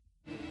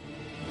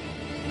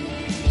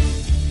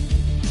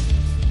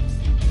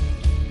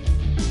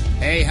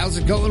Hey, how's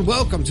it going?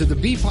 Welcome to the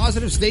Be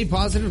Positive, Stay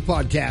Positive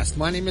podcast.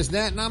 My name is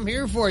Nat, and I'm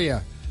here for you.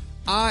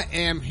 I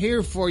am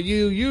here for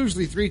you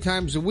usually 3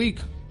 times a week,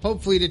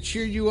 hopefully to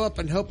cheer you up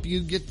and help you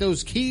get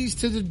those keys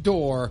to the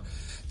door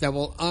that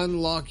will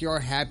unlock your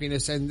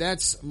happiness. And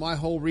that's my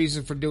whole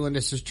reason for doing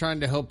this, is trying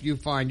to help you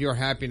find your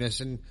happiness.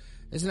 And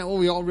isn't that what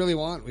we all really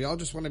want? We all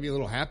just want to be a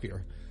little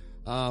happier.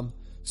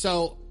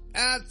 So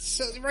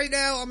right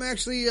now I'm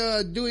actually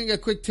doing a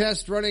quick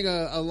test, running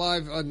a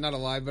live, not a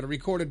live, but a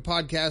recorded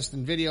podcast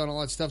and video and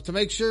all that stuff to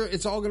make sure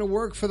it's all going to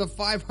work for the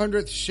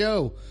 500th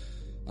show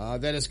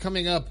that is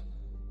coming up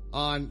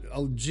on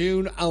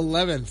June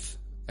 11th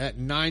at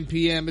 9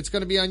 p.m. It's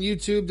going to be on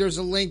YouTube. There's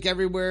a link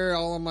everywhere,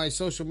 all on my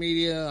social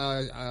media.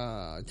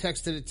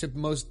 Texted it to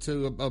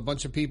a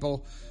bunch of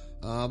people.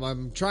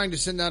 I'm trying to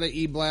send out an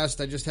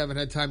e-blast. I just haven't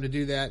had time to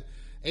do that.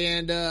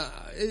 And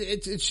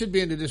it should be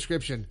in the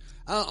description.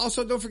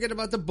 Also, don't forget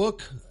about the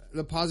book,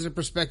 The Positive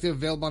Perspective,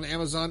 available on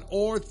Amazon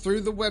or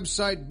through the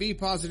website,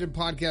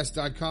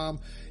 bepositivepodcast.com.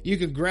 You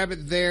can grab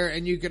it there,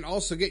 and you can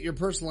also get your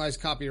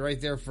personalized copy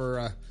right there for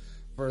a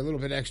little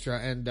bit extra,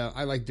 and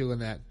I like doing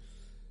that.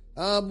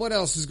 What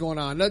else is going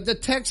on? The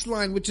text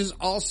line, which is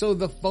also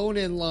the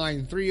phone-in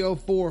line,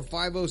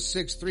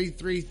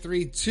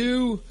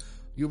 304-506-3332.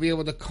 You'll be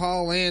able to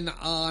call in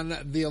on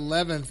the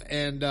 11th,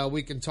 and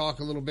we can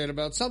talk a little bit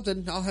about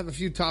something. I'll have a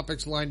few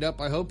topics lined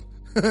up, I hope.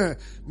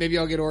 Maybe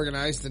I'll get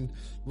organized, and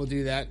we'll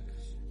do that.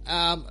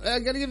 I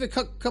got to give a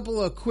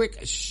couple of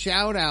quick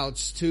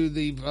shout-outs to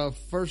the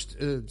first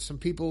some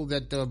people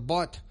that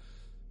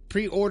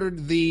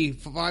pre-ordered the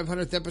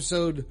 500th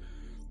episode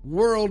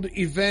World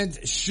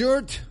Event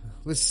shirt.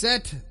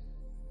 Lisette,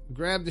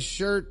 grab the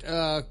shirt.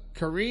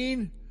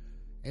 Kareen.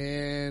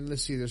 And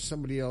let's see, there's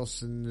somebody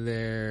else in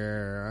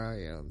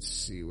there. Let's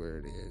see where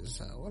it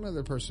is. One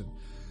other person.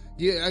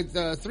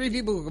 3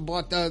 people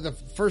bought the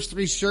first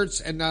 3 shirts,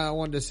 and I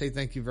wanted to say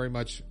thank you very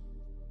much.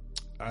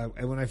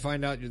 And when I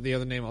find out the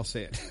other name, I'll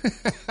say it.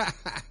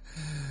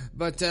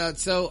 But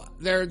so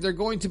they're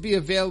going to be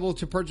available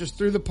to purchase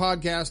through the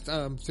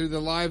podcast, through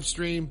the live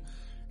stream,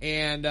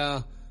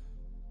 and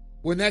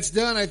when that's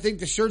done, I think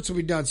the shirts will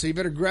be done. So you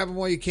better grab them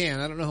while you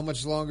can. I don't know how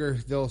much longer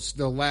they'll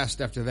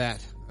last after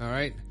that. All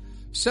right.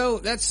 So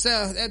that's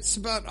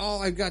about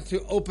all I've got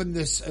to open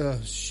this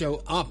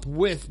show up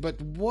with. But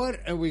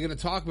what are we going to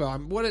talk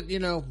about?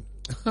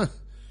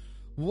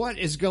 What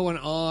is going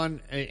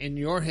on in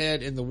your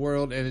head, in the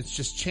world, and it's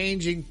just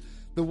changing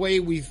the way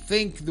we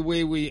think, the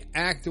way we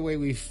act, the way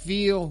we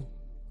feel.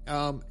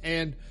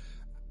 And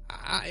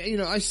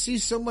I see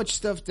so much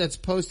stuff that's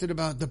posted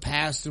about the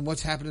past and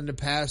what's happened in the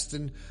past,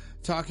 and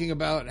talking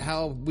about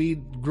how we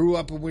grew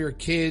up when we were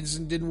kids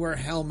and didn't wear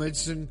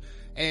helmets, and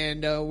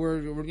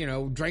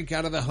we're drank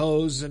out of the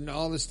hose and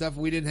all this stuff.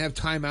 We didn't have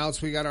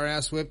timeouts. We got our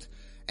ass whipped.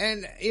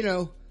 And,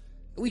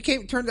 we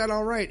turned out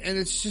all right. And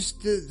it's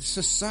just the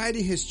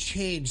society has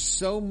changed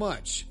so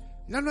much.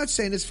 And I'm not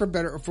saying it's for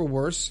better or for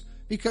worse,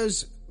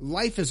 because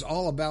life is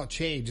all about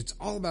change. It's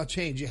all about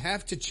change. You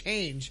have to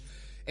change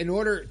in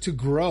order to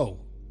grow.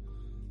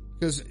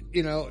 Because,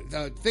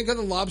 think of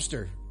the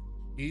lobster.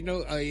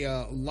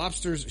 A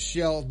lobster's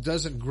shell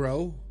doesn't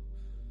grow.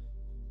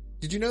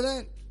 Did you know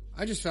that?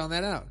 I just found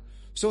that out.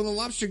 So when the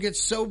lobster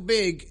gets so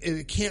big and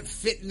it can't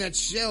fit in that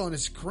shell and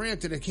it's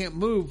cramped and it can't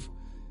move,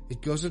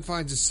 it goes and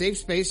finds a safe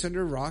space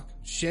under a rock,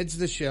 sheds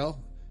the shell,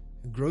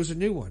 and grows a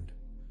new one.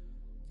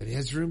 And it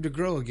has room to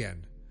grow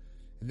again.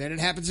 And then it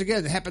happens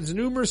again. It happens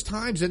numerous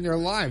times in their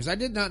lives. I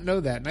did not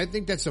know that, and I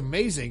think that's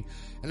amazing.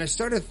 And I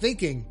started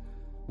thinking,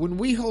 when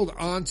we hold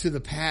on to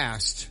the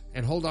past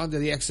and hold on to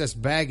the excess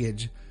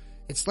baggage,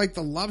 it's like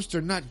the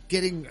lobster not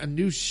getting a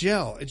new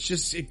shell.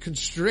 It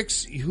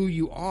constricts who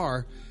you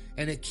are,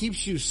 and it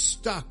keeps you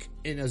stuck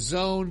in a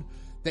zone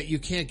that you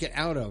can't get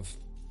out of.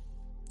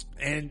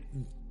 And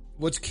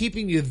what's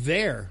keeping you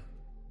there,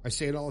 I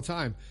say it all the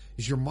time,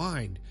 is your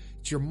mind.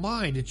 It's your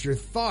mind, it's your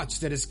thoughts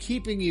that is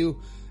keeping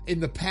you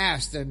in the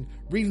past and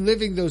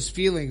reliving those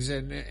feelings,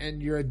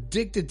 and you're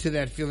addicted to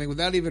that feeling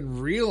without even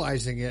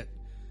realizing it.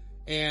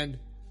 And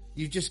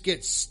you just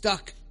get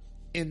stuck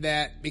in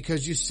that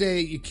because you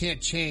say you can't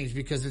change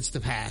because it's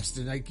the past,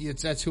 and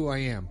that's who I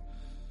am.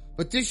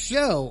 But this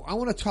show, I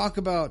want to talk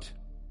about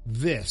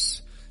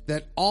this,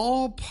 that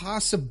all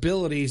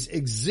possibilities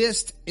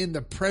exist in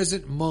the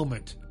present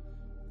moment.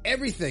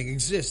 Everything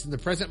exists in the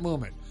present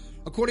moment,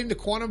 according to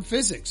quantum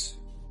physics.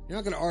 You're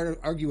not going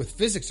to argue with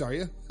physics, are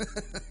you?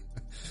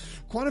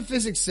 Quantum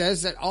physics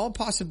says that all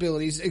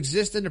possibilities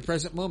exist in the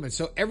present moment.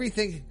 So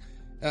everything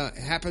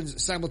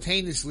happens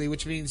simultaneously,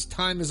 which means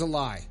time is a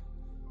lie.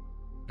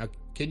 Now,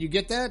 can you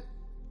get that?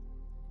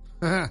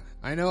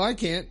 I know I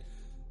can't.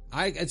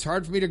 It's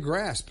hard for me to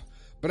grasp.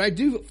 But I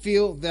do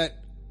feel that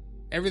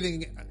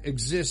everything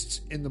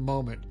exists in the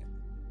moment,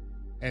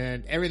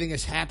 and everything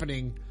is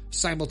happening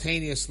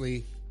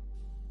simultaneously.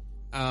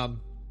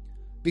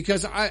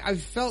 Because I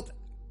felt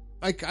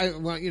like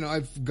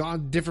I've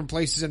gone different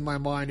places in my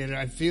mind, and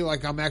I feel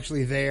like I'm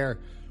actually there.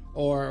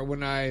 Or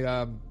when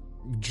I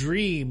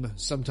dream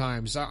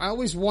sometimes, I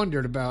always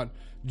wondered about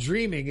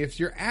dreaming, if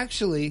you're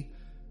actually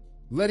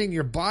letting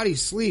your body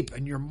sleep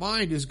and your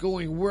mind is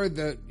going where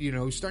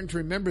starting to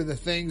remember the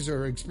things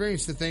or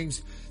experience the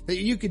things that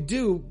you could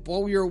do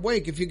while you're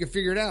awake if you could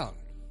figure it out.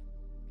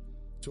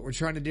 That's what we're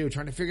trying to do,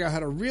 trying to figure out how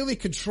to really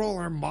control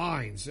our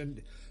minds.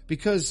 And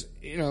because,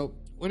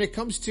 when it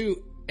comes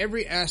to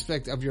every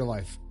aspect of your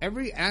life,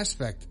 every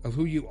aspect of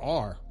who you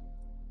are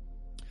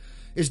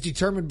is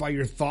determined by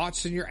your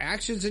thoughts and your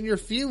actions and your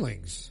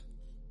feelings.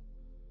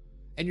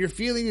 And your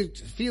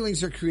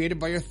feelings are created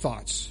by your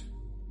thoughts.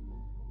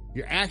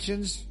 Your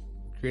actions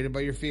created by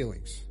your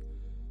feelings.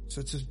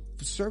 So it's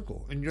a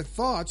circle. And your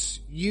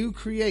thoughts, you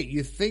create.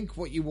 You think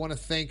what you want to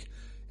think,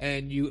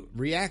 and you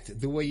react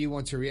the way you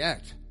want to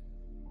react.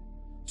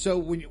 So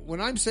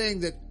when I'm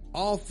saying that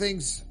all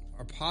things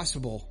are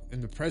possible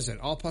in the present,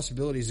 all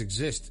possibilities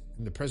exist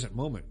in the present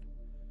moment,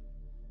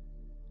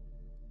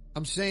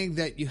 I'm saying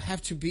that you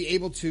have to be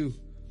able to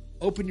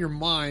open your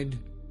mind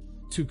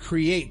to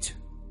create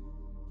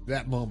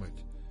that moment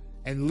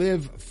and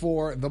live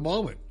for the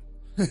moment.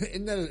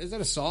 Is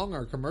that a song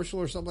or a commercial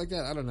or something like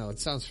that? I don't know. It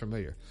sounds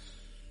familiar.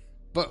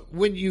 But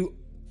when you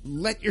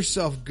let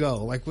yourself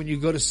go, like when you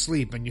go to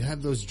sleep and you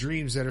have those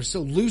dreams that are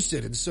so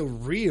lucid and so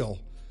real,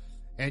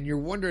 and you're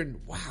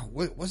wondering, wow,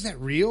 was that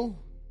real?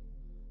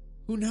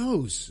 Who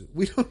knows?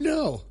 We don't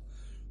know.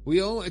 We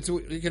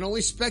can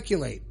only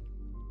speculate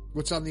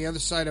what's on the other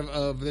side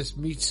of this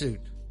meat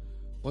suit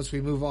once we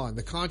move on.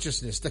 The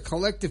consciousness, the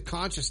collective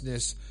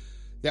consciousness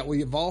that we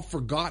have all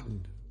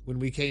forgotten when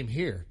we came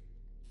here.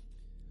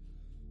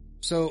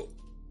 So,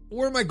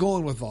 where am I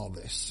going with all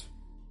this?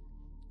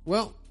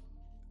 Well,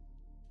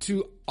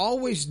 to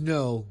always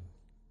know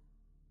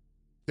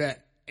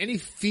that any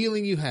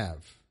feeling you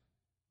have,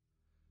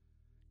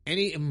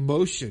 any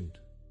emotion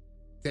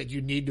that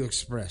you need to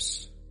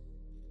express,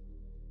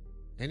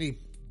 any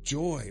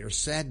joy or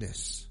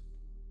sadness,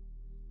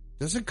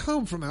 doesn't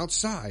come from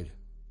outside.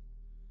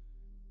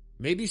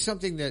 Maybe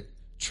something that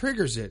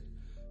triggers it,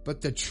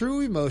 but the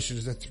true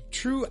emotions, the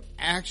true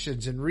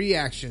actions and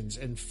reactions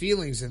and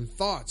feelings and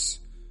thoughts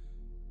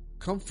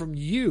come from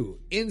you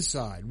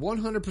inside.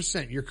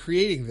 100%. You're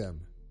creating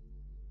them.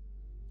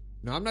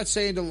 Now, I'm not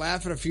saying to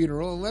laugh at a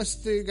funeral unless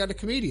they got a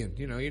comedian.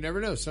 You never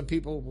know. Some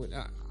people...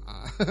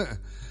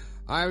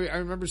 I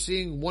remember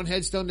seeing one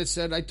headstone that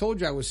said, "I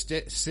told you I was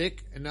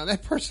sick," and now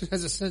that person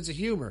has a sense of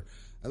humor.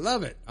 I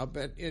love it. I'll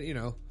bet,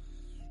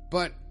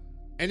 but,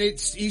 and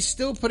he's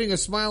still putting a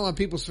smile on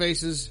people's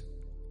faces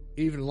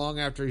even long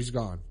after he's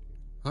gone.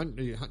 I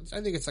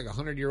think it's like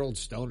 100-year-old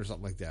stone or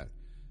something like that.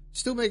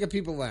 Still making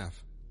people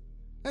laugh.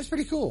 That's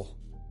pretty cool.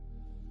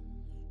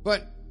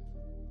 But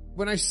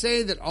when I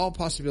say that all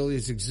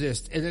possibilities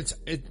exist, and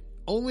it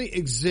only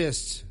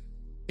exists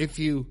if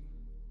you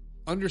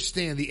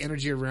understand the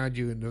energy around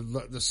you and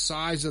the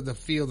size of the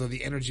field of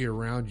the energy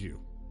around you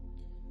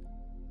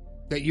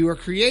that you are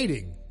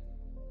creating.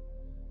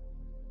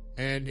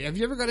 And have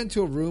you ever got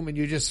into a room and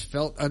you just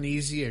felt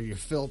uneasy, or you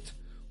felt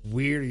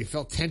weird, or you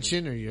felt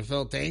tension, or you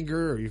felt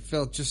anger, or you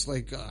felt just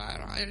like,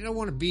 I don't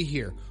want to be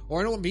here, or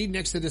I don't want to be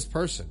next to this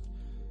person?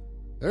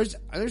 There's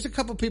a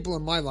couple people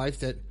in my life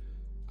that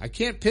I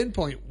can't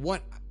pinpoint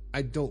what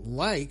I don't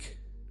like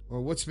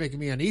or what's making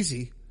me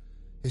uneasy.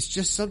 It's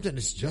just something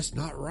that's just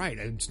not right.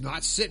 It's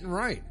not sitting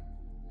right.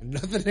 And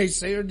nothing they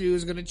say or do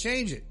is going to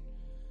change it.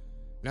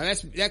 Now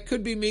that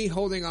could be me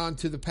holding on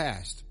to the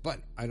past, but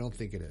I don't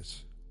think it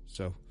is.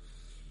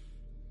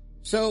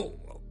 So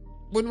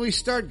when we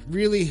start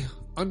really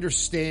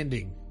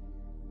understanding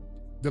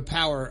the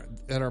power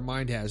that our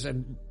mind has,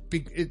 and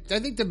I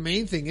think the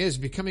main thing is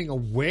becoming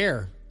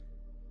aware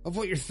of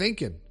what you're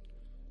thinking.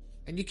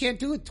 And you can't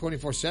do it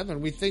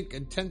 24/7. We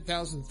think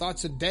 10,000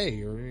 thoughts a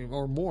day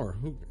or more.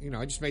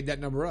 I just made that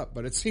number up,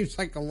 but it seems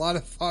like a lot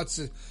of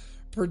thoughts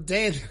per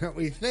day that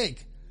we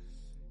think.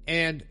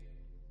 And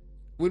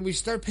when we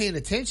start paying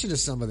attention to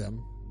some of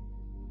them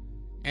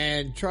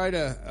and try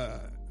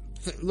to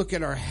look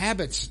at our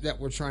habits that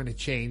we're trying to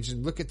change,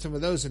 and look at some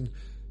of those and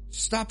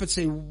stop and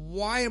say,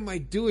 why am I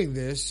doing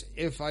this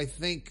if I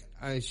think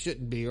I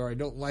shouldn't be, or I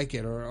don't like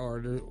it,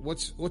 or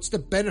what's the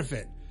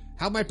benefit?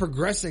 How am I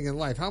progressing in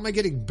life? How am I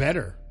getting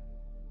better?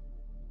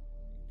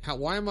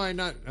 Why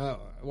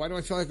do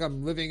I feel like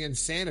I'm living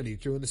insanity,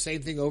 doing the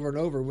same thing over and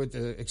over with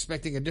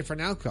expecting a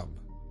different outcome?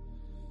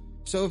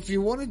 So if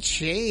you want to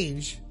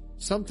change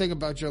something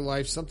about your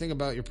life, something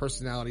about your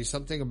personality,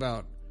 something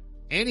about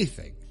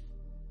anything,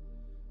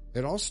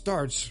 it all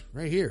starts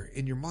right here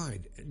in your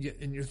mind,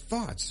 in your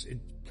thoughts. It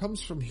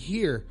comes from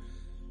here,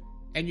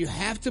 and you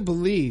have to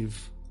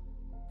believe.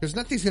 Because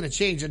nothing's going to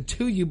change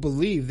until you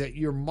believe that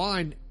your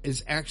mind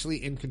is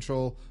actually in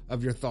control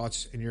of your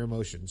thoughts and your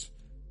emotions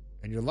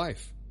and your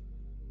life.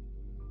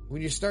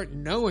 When you start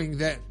knowing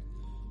that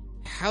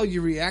how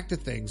you react to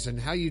things and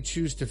how you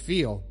choose to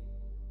feel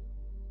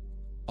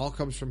all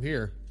comes from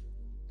here.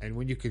 And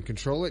when you can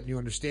control it and you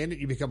understand it,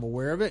 you become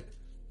aware of it,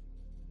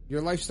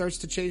 your life starts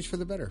to change for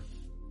the better.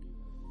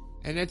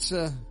 And that's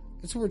what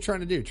we're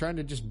trying to do, trying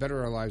to just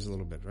better our lives a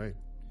little bit, right?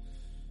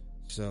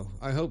 So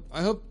I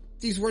hope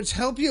these words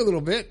help you a little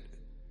bit,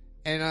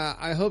 and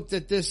I hope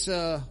that this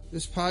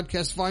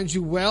podcast finds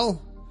you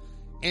well,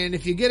 And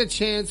if you get a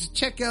chance,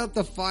 check out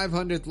the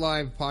 500th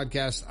Live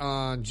podcast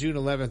on June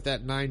 11th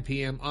at 9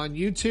 p.m. on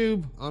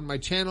YouTube, on my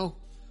channel.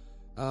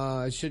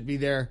 It should be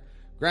there.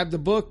 Grab the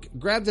book.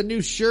 Grab the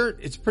new shirt.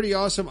 It's pretty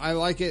awesome. I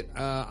like it.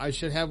 I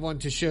should have one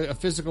to show, a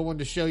physical one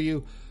to show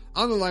you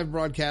on the live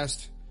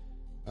broadcast.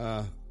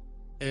 And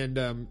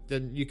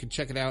then you can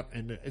check it out.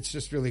 And it's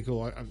just really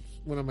cool.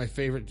 One of my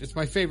favorite. It's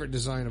my favorite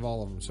design of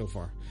all of them so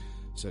far.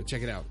 So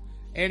check it out.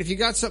 And if you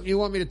got something you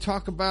want me to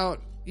talk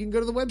about, you can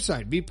go to the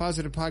website,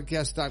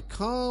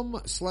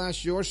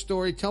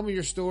 bepositivepodcast.com/yourstory. Tell me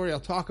your story. I'll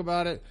talk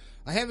about it.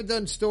 I haven't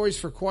done stories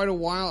for quite a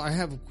while. I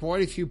have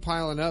quite a few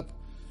piling up,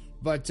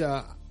 but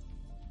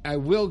I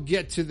will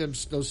get to them,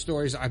 those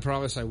stories. I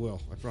promise I will.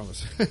 I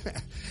promise.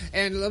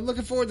 And I'm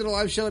looking forward to the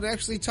live show and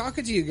actually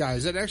talking to you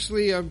guys. And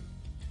actually, I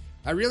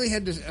really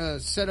had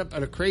to set up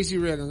at a crazy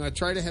rig. I'm going to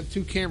try to have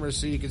 2 cameras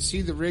so you can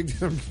see the rig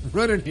that I'm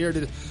running here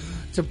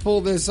to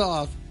pull this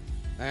off.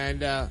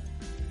 And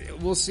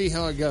we'll see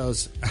how it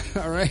goes.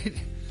 All right.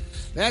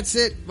 That's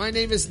it. My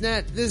name is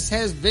Nat. This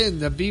has been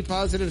the Be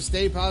Positive,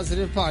 Stay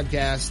Positive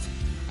podcast.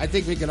 I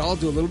think we can all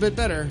do a little bit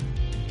better.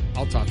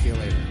 I'll talk to you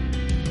later.